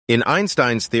In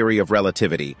Einstein's theory of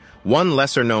relativity, one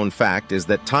lesser-known fact is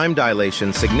that time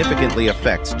dilation significantly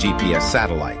affects GPS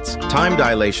satellites. Time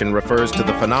dilation refers to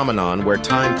the phenomenon where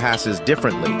time passes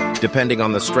differently depending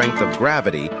on the strength of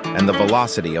gravity and the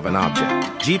velocity of an object.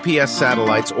 GPS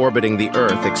satellites orbiting the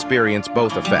Earth experience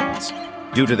both effects.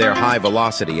 Due to their high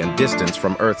velocity and distance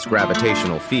from Earth's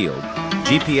gravitational field,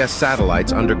 GPS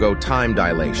satellites undergo time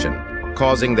dilation,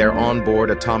 causing their onboard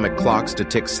atomic clocks to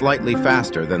tick slightly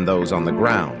faster than those on the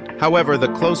ground. However,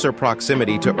 the closer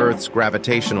proximity to Earth's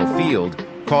gravitational field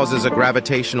causes a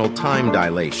gravitational time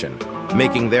dilation,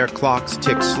 making their clocks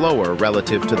tick slower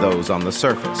relative to those on the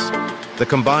surface. The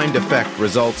combined effect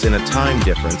results in a time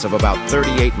difference of about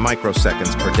 38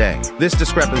 microseconds per day. This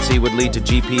discrepancy would lead to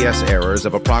GPS errors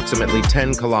of approximately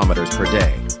 10 kilometers per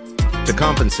day. To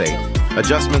compensate,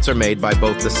 adjustments are made by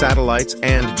both the satellites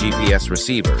and GPS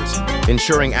receivers,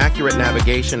 ensuring accurate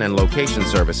navigation and location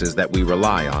services that we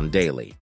rely on daily.